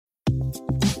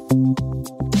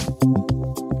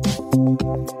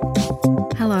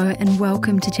Hello and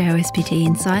welcome to JOSPT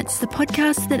Insights, the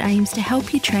podcast that aims to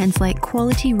help you translate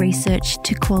quality research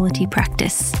to quality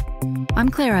practice. I'm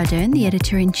Claire Ardern, the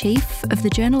Editor-in-Chief of the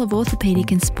Journal of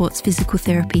Orthopaedic and Sports Physical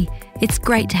Therapy. It's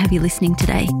great to have you listening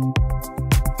today.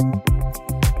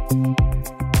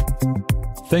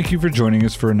 Thank you for joining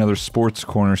us for another Sports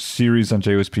Corner series on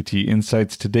JOSPT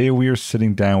Insights. Today we are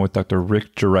sitting down with Dr.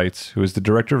 Rick Joreitz, who is the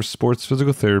Director of Sports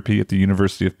Physical Therapy at the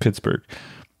University of Pittsburgh.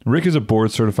 Rick is a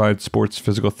board-certified sports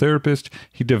physical therapist.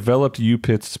 He developed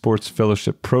UPitt's Sports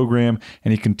Fellowship program,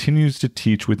 and he continues to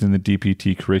teach within the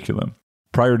DPT curriculum.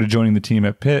 Prior to joining the team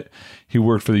at Pitt, he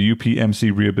worked for the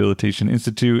UPMC Rehabilitation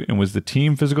Institute and was the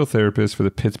team physical therapist for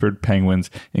the Pittsburgh Penguins,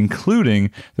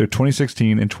 including their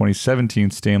 2016 and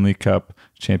 2017 Stanley Cup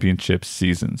championship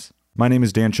seasons. My name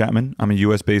is Dan Chapman. I'm a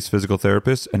U.S.-based physical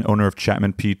therapist and owner of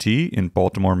Chapman PT in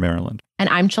Baltimore, Maryland. And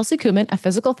I'm Chelsea Kuman, a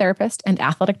physical therapist and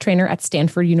athletic trainer at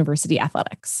Stanford University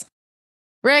Athletics.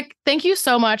 Rick, thank you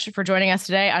so much for joining us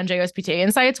today on JOSPT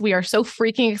Insights. We are so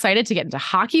freaking excited to get into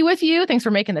hockey with you. Thanks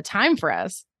for making the time for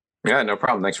us. Yeah, no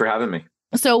problem. Thanks for having me.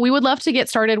 So we would love to get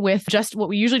started with just what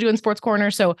we usually do in Sports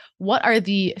Corner. So what are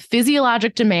the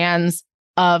physiologic demands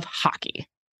of hockey?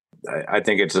 I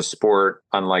think it's a sport,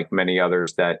 unlike many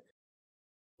others, that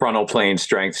frontal plane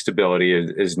strength stability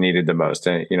is needed the most.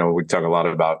 And, we talk a lot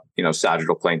about,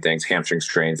 sagittal plane things, hamstring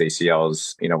strains,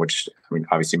 ACLs, which,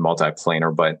 obviously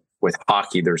multiplanar, but with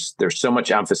hockey, there's so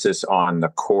much emphasis on the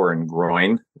core and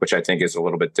groin, which I think is a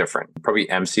little bit different. Probably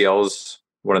MCLs,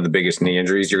 one of the biggest knee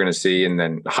injuries you're going to see, and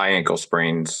then high ankle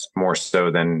sprains more so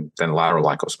than lateral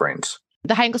ankle sprains.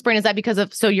 The high ankle sprain, is that because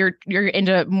of, so you're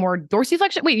into more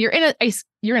dorsiflexion? Wait, you're in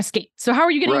a skate. So how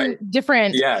are you getting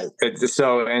different? Yeah.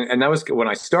 So, and that was when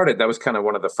I started, that was kind of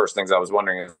one of the first things I was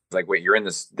wondering, like, wait, you're in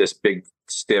this big,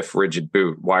 stiff, rigid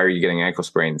boot. Why are you getting ankle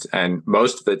sprains? And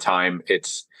most of the time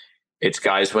it's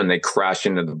guys when they crash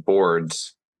into the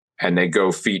boards and they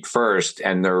go feet first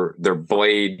and their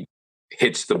blade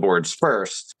hits the boards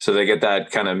first. So they get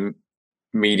that kind of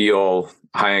medial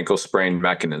high ankle sprain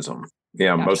mechanism.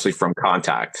 Yeah, gotcha. Mostly from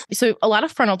contact. So a lot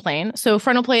of frontal plane. So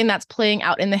frontal plane, that's playing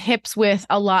out in the hips with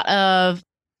a lot of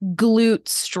glute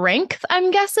strength, I'm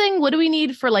guessing. What do we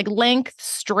need for like length,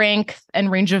 strength,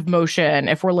 and range of motion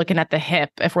if we're looking at the hip,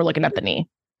 if we're looking at the knee?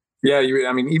 Yeah,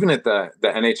 even at the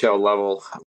NHL level,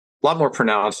 a lot more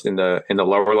pronounced in the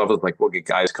lower levels. Like we'll get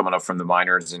guys coming up from the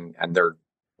minors and they're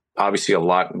obviously a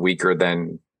lot weaker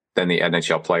than the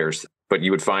NHL players. But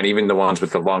you would find even the ones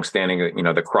with the long-standing,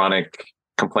 the chronic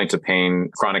complaints of pain,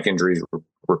 chronic injuries,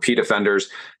 repeat offenders,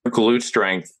 glute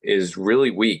strength is really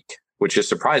weak, which is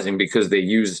surprising because they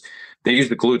use the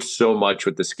glutes so much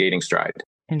with the skating stride.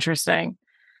 Interesting.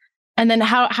 And then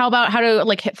how do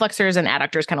like hip flexors and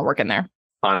adductors kind of work in there?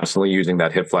 Constantly using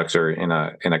that hip flexor in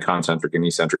a concentric and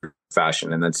eccentric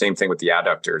fashion. And then same thing with the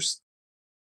adductors.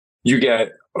 You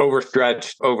get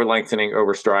overstretched, over-lengthening,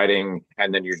 overstriding,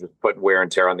 and then you're just putting wear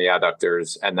and tear on the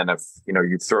adductors. And then if,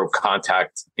 you throw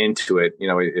contact into it,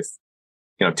 if,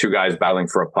 two guys battling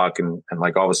for a puck and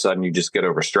like all of a sudden you just get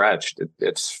overstretched,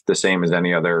 it's the same as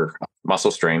any other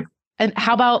muscle strain. And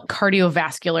how about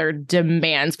cardiovascular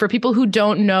demands for people who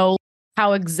don't know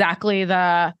how exactly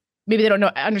maybe they don't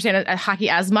understand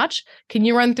hockey as much? Can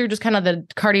you run through just kind of the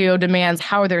cardio demands,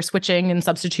 how they're switching and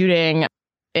substituting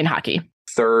in hockey?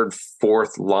 Third,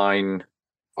 fourth line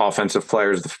offensive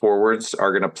players, the forwards,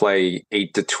 are going to play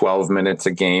 8 to 12 minutes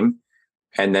a game.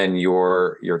 And then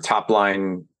your top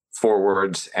line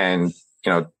forwards and,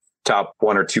 top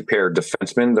one or two pair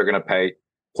defensemen, they're going to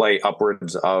play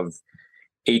upwards of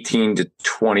 18 to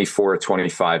 24,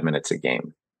 25 minutes a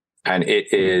game. And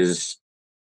it is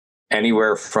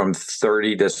anywhere from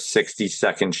 30 to 60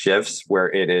 second shifts where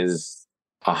it is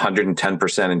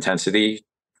 110% intensity,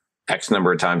 X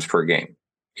number of times per game.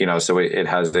 So it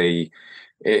has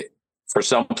for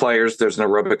some players, there's an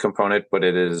aerobic component, but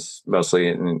it is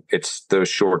mostly, it's those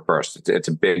short bursts. It's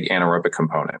a big anaerobic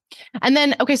component. And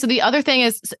then, okay, so the other thing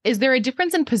is there a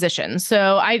difference in position?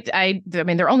 So I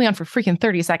mean, they're only on for freaking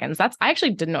 30 seconds. I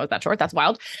actually didn't know it was that short. That's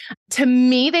wild. To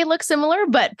me, they look similar,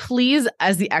 but please,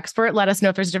 as the expert, let us know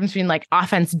if there's a difference between like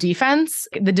offense, defense.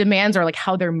 The demands are like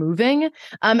how they're moving.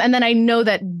 And then I know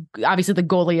that obviously the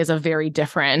goalie is a very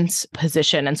different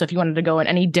position. And so if you wanted to go in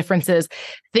any differences,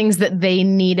 things that they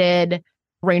needed,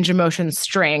 range of motion,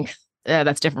 strength,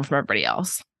 that's different from everybody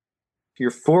else.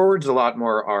 Your forwards a lot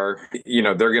more are,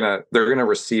 they're gonna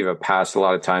receive a pass a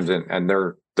lot of times and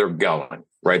they're going,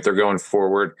 right? They're going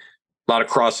forward. A lot of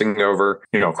crossing over,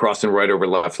 crossing right over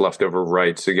left, left over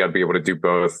right. So you got to be able to do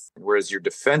both. Whereas your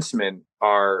defensemen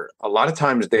are, a lot of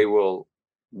times they will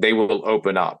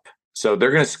open up. So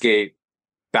they're going to skate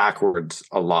backwards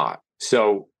a lot.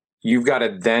 So you've got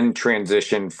to then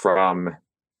transition from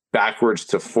backwards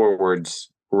to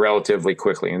forwards relatively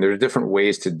quickly. And there's different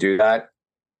ways to do that.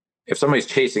 If somebody's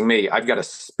chasing me, I've got to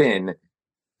spin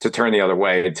to turn the other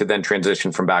way to then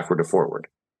transition from backward to forward.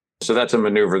 So that's a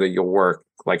maneuver that you'll work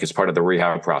like as part of the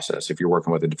rehab process if you're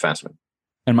working with a defenseman.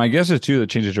 And my guess is too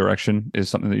that change of direction is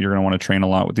something that you're going to want to train a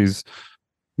lot with these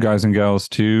guys and gals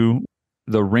too.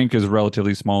 The rink is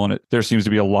relatively small and there seems to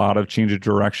be a lot of change of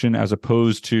direction as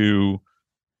opposed to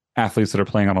athletes that are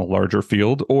playing on a larger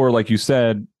field, or like you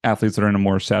said, athletes that are in a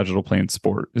more sagittal plane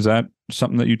sport. Is that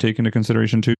something that you take into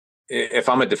consideration too? If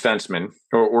I'm a defenseman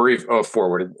or even a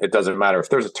forward, it doesn't matter. If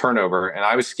there's a turnover and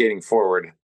I was skating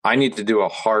forward, I need to do a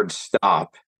hard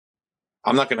stop.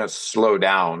 I'm not going to slow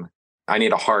down. I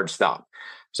need a hard stop.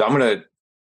 So I'm going to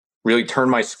really turn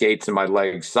my skates and my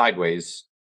legs sideways,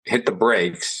 hit the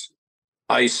brakes,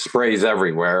 ice sprays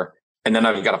everywhere, and then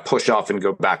I've got to push off and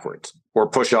go backwards or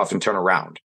push off and turn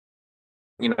around.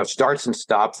 Starts and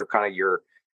stops are kind of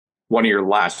one of your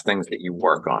last things that you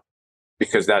work on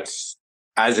because that's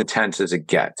as intense as it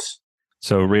gets.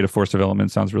 So rate of force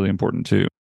development sounds really important too.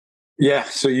 Yeah.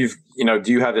 So do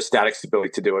you have the static stability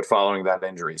to do it following that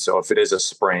injury? So if it is a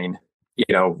sprain,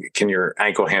 can your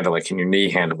ankle handle it? Can your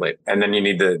knee handle it? And then you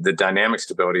need the dynamic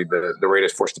stability, the rate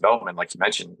of force development, like you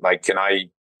mentioned. Like, can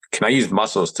I use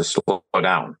muscles to slow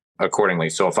down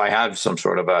accordingly? So if I have some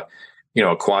sort of a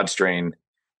quad strain,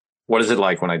 what is it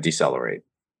like when I decelerate?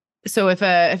 So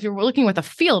if you're looking with a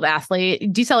field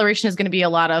athlete, deceleration is going to be a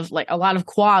lot of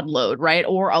quad load, right?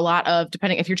 Or a lot of,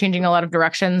 depending if you're changing a lot of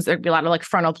directions, there'd be a lot of like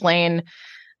frontal plane.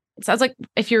 It sounds like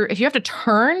if you have to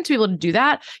turn to be able to do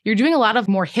that, you're doing a lot of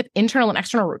more hip internal and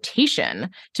external rotation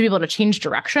to be able to change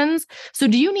directions. So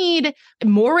do you need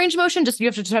more range of motion? You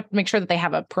have to make sure that they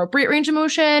have appropriate range of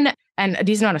motion and a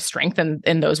decent amount of strength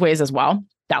in those ways as well,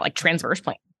 that like transverse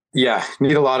plane. Yeah,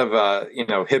 need a lot of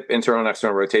hip internal and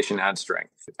external rotation and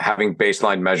strength. Having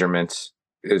baseline measurements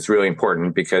is really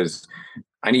important because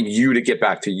I need you to get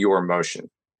back to your motion.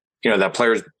 That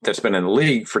player that's been in the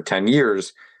league for 10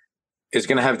 years is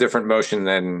going to have different motion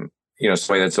than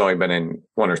somebody that's only been in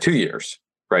 1 or 2 years,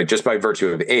 right? Just by virtue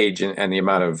of age and the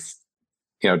amount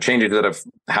of changes that have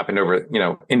happened over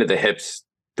into the hips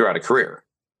throughout a career.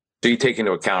 So you take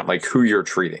into account like who you're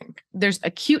treating. There's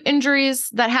acute injuries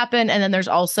that happen. And then there's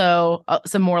also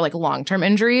some more like long-term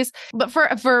injuries. But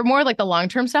for more like the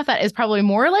long-term stuff, that is probably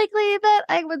more likely that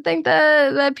I would think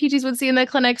the PTs would see in the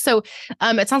clinic. So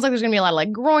it sounds like there's going to be a lot of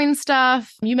like groin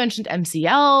stuff. You mentioned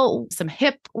MCL, some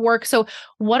hip work. So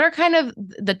what are kind of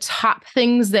the top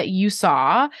things that you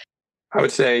saw? I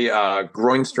would say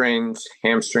groin strains,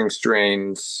 hamstring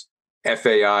strains,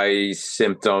 FAI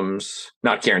symptoms,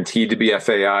 not guaranteed to be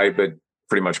FAI, but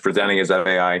pretty much presenting as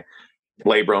FAI,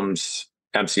 labrums,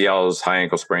 MCLs, high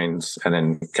ankle sprains, and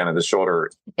then kind of the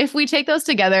shoulder. If we take those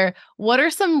together, what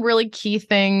are some really key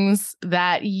things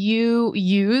that you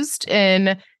used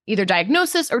in either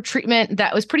diagnosis or treatment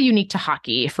that was pretty unique to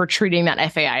hockey for treating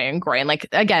that FAI and groin? Like,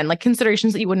 again, like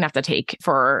considerations that you wouldn't have to take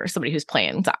for somebody who's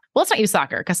playing. Well, let's not use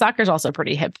soccer because soccer is also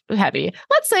pretty hip heavy.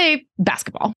 Let's say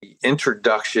basketball. The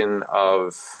introduction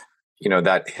of,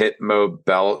 that hip mob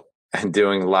belt and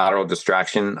doing lateral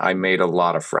distraction, I made a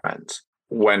lot of friends.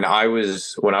 When I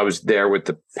was there with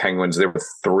the Penguins, there were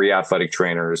 3 athletic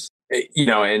trainers,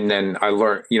 and then I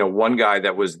learned, one guy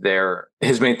that was there,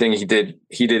 his main thing he did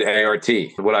ART.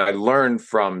 What I learned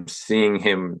from seeing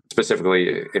him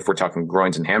specifically, if we're talking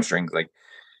groins and hamstrings, like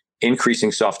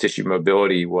increasing soft tissue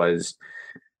mobility was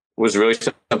really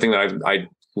something that I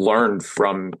learned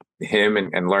from him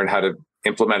and learned how to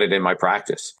implement it in my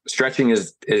practice. Stretching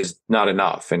is not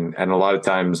enough. And a lot of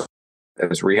times,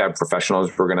 as rehab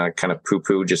professionals, we're going to kind of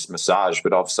poo-poo just massage.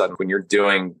 But all of a sudden, when you're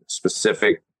doing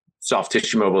specific soft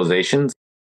tissue mobilizations,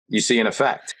 you see an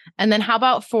effect. And then how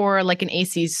about for like an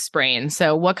AC sprain?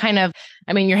 So what kind of,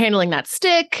 you're handling that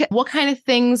stick. What kind of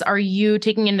things are you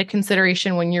taking into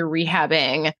consideration when you're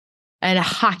rehabbing a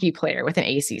hockey player with an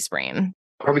AC sprain?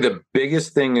 Probably the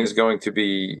biggest thing is going to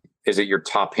be, is it your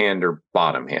top hand or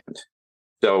bottom hand?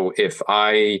 So if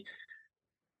I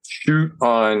shoot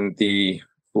on the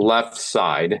left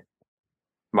side,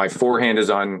 my forehand is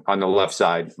on the left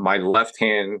side. My left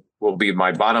hand will be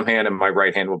my bottom hand and my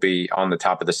right hand will be on the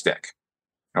top of the stick.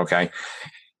 Okay.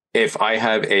 If I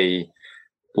have a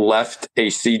left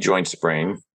AC joint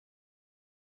sprain,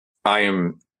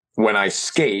 when I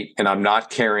skate and I'm not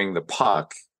carrying the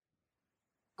puck,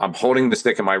 I'm holding the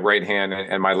stick in my right hand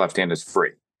and my left hand is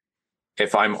free.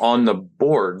 If I'm on the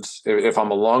boards, if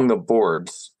I'm along the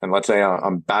boards, and let's say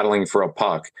I'm battling for a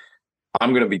puck,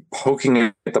 I'm going to be poking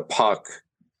at the puck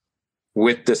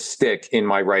with the stick in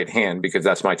my right hand because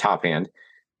that's my top hand.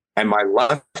 And my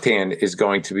left hand is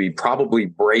going to be probably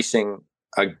bracing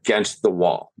against the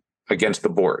wall, against the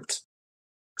boards.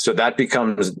 So that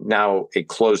becomes now a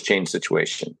closed chain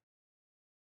situation.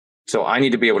 So I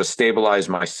need to be able to stabilize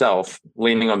myself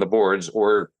leaning on the boards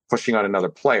or pushing on another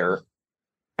player.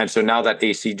 And so now that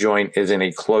AC joint is in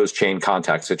a closed chain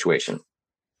contact situation.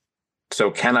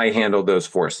 So can I handle those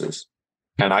forces?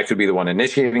 And I could be the one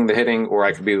initiating the hitting, or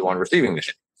I could be the one receiving the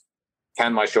hit.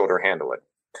 Can my shoulder handle it?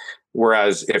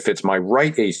 Whereas if it's my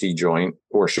right AC joint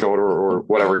or shoulder or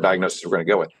whatever diagnosis we're going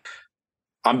to go with,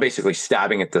 I'm basically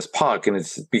stabbing at this puck and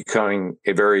it's becoming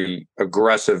a very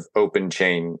aggressive open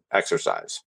chain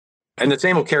exercise. And the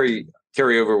same will carry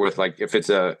over with like if it's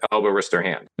a elbow, wrist, or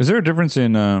hand. Is there a difference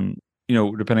in,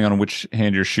 depending on which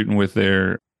hand you're shooting with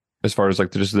there, as far as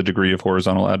like just the degree of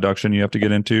horizontal adduction you have to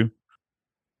get into?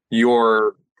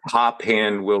 Your top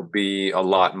hand will be a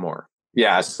lot more.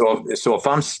 Yeah. So if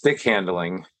I'm stick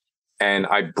handling and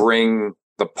I bring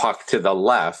the puck to the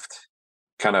left,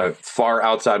 kind of far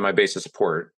outside my base of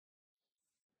support,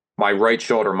 my right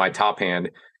shoulder, my top hand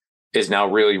is now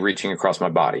really reaching across my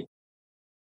body.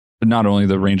 Not only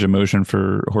the range of motion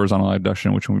for horizontal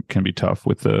adduction, which can be tough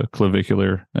with the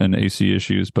clavicular and AC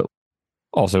issues, but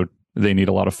also they need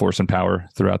a lot of force and power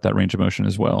throughout that range of motion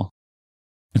as well.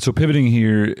 And so pivoting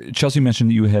here, Chelsea mentioned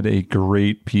that you had a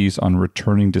great piece on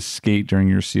returning to skate during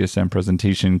your CSM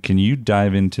presentation. Can you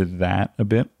dive into that a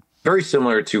bit? Very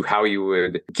similar to how you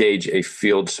would gauge a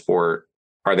field sport.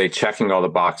 Are they checking all the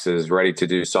boxes, ready to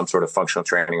do some sort of functional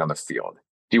training on the field?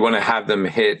 Do you want to have them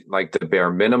hit like the bare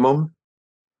minimum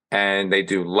and they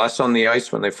do less on the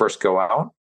ice when they first go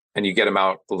out and you get them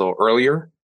out a little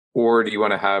earlier? Or do you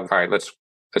want to have, all right, let's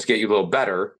get you a little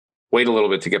better, wait a little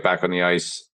bit to get back on the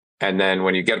ice. And then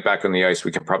when you get back on the ice,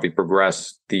 we can probably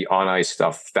progress the on ice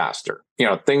stuff faster.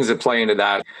 Things that play into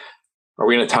that. Are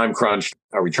we in a time crunch?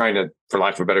 Are we trying to, for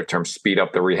lack of a better term, speed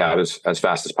up the rehab as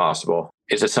fast as possible?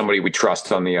 Is it somebody we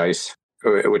trust on the ice,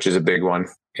 which is a big one?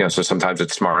 So sometimes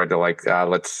it's smarter to like,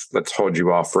 let's hold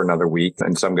you off for another week.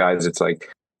 And some guys, it's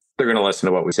like, they're going to listen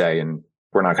to what we say and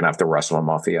we're not going to have to wrestle them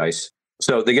off the ice.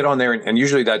 So they get on there and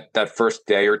usually that first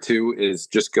day or two is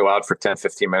just go out for 10,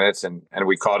 15 minutes. And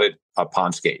we called it a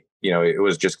pond skate. It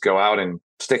was just go out and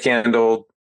stick handle,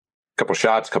 couple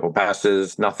shots, couple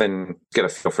passes, nothing, get a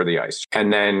feel for the ice.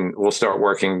 And then we'll start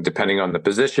working depending on the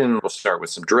position. We'll start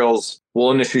with some drills. We'll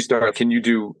initially start, can you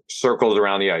do circles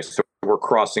around the ice? So we're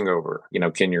crossing over,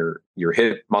 can your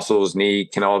hip muscles, knee,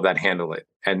 can all of that handle it?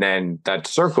 And then that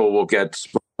circle will get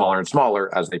smaller and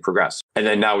smaller as they progress. And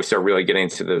then now we start really getting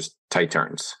into those tight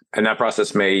turns. And that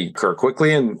process may occur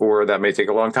quickly or that may take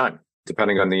a long time,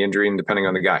 depending on the injury and depending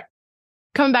on the guy.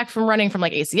 Coming back from running from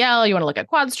like ACL, you want to look at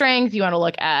quad strength, you want to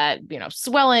look at,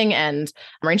 swelling and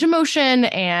range of motion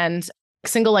and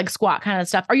single leg squat kind of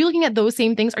stuff. Are you looking at those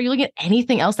same things? Are you looking at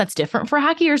anything else that's different for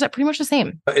hockey, or is that pretty much the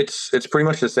same? It's pretty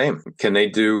much the same. Can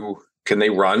they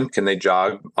run? Can they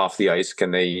jog off the ice?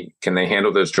 Can they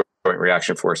handle those joint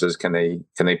reaction forces? Can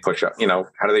they push up?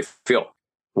 How do they feel?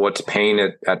 What's pain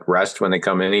at rest when they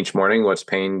come in each morning? What's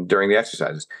pain during the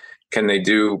exercises? Can they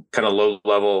do kind of low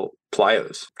level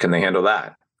plyos? Can they handle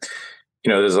that?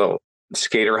 There's a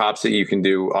skater hops that you can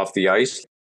do off the ice.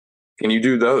 Can you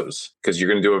do those? Because you're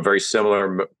going to do a very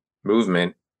similar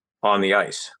movement on the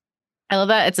ice. I love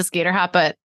that. It's a skater hop,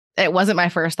 but it wasn't my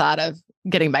first thought of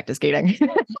getting back to skating.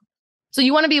 So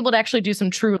you want to be able to actually do some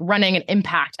true running and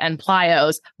impact and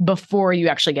plyos before you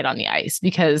actually get on the ice,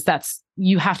 because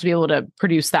you have to be able to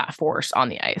produce that force on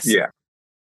the ice. Yeah.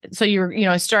 So you're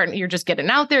just getting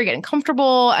out there, getting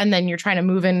comfortable, and then you're trying to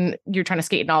move in, you're trying to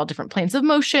skate in all different planes of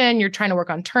motion. You're trying to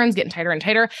work on turns, getting tighter and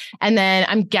tighter. And then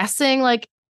I'm guessing like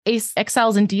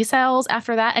accels and decels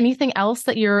after that. Anything else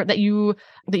that you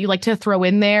like to throw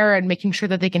in there and making sure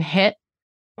that they can hit?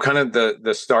 Kind of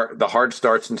the hard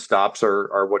starts and stops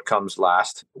are what comes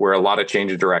last, where a lot of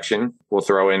change of direction. We'll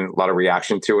throw in a lot of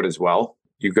reaction to it as well.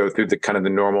 You go through the kind of the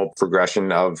normal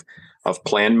progression of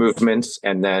planned movements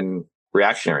and then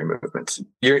reactionary movements.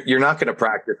 You're not going to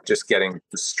practice just getting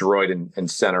destroyed in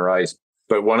center ice.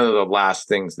 But one of the last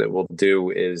things that we'll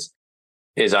do is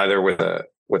either with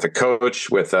a coach,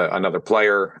 with another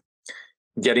player,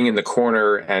 getting in the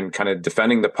corner and kind of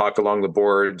defending the puck along the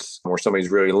boards, where somebody's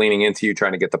really leaning into you,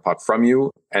 trying to get the puck from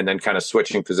you, and then kind of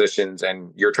switching positions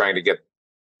and you're trying to get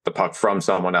the puck from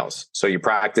someone else. So you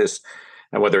practice,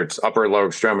 and whether it's upper or lower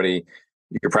extremity,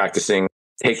 you're practicing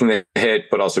taking the hit,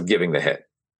 but also giving the hit.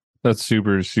 That's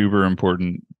super, super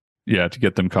important. Yeah, to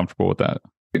get them comfortable with that.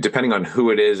 Depending on who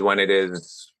it is, when it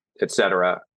is, et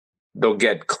cetera, they'll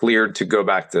get cleared to go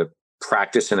back to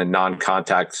practice in a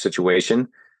non-contact situation.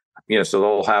 So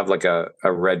they'll have like a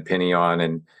red penny on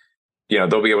and,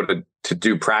 they'll be able to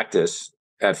do practice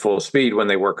at full speed when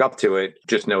they work up to it,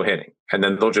 just no hitting. And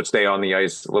then they'll just stay on the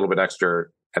ice a little bit extra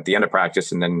at the end of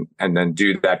practice and then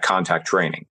do that contact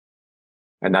training.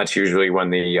 And that's usually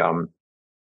when you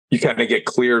kind of get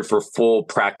cleared for full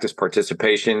practice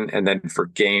participation. And then for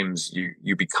games,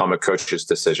 you become a coach's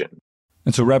decision.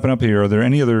 And so wrapping up here, are there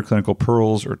any other clinical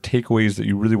pearls or takeaways that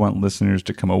you really want listeners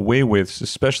to come away with,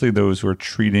 especially those who are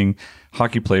treating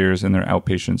hockey players in their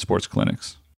outpatient sports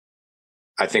clinics?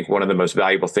 I think one of the most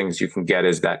valuable things you can get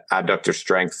is that abductor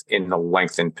strength in the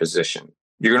lengthened position.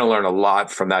 You're going to learn a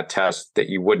lot from that test that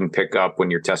you wouldn't pick up when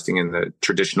you're testing in the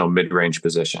traditional mid-range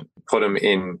position. Put them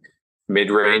in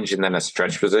mid-range and then a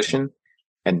stretch position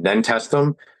and then test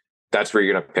them. That's where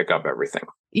you're going to pick up everything.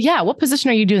 Yeah. What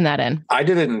position are you doing that in? I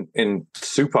did it in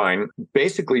supine,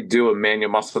 basically do a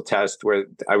manual muscle test where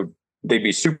they'd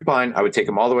be supine. I would take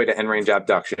them all the way to end range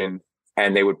abduction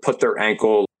and they would put their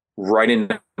ankle right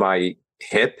in my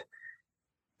hip.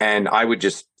 And I would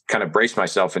just kind of brace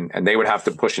myself and they would have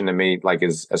to push into me like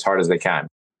as hard as they can.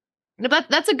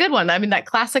 That's a good one. I mean, that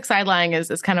classic side lying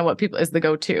is kind of what people is the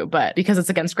go-to, but because it's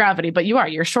against gravity, but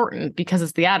you're shortened because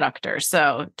it's the adductor.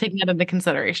 So taking that into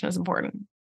consideration is important.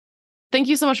 Thank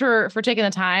you so much for taking the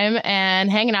time and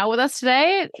hanging out with us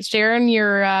today, sharing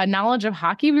your knowledge of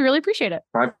hockey. We really appreciate it.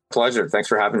 My pleasure. Thanks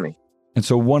for having me. And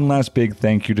so one last big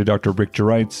thank you to Dr. Rick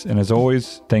Joreitz. And as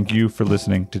always, thank you for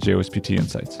listening to JOSPT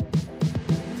Insights.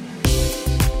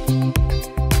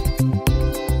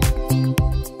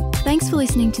 Thanks for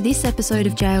listening to this episode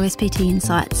of JOSPT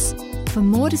Insights. For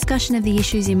more discussion of the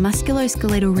issues in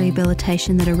musculoskeletal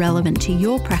rehabilitation that are relevant to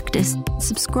your practice,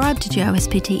 subscribe to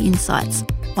JOSPT Insights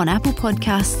on Apple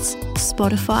Podcasts,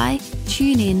 Spotify,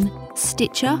 TuneIn,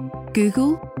 Stitcher,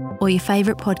 Google, or your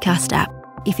favourite podcast app.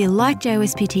 If you like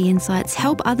JOSPT Insights,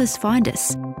 help others find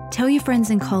us. Tell your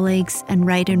friends and colleagues and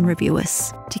rate and review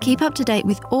us. To keep up to date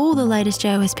with all the latest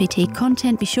JOSPT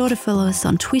content, be sure to follow us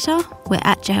on Twitter, we're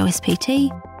at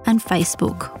JOSPT, and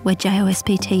Facebook, we're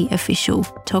JOSPT Official.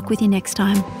 Talk with you next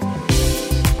time.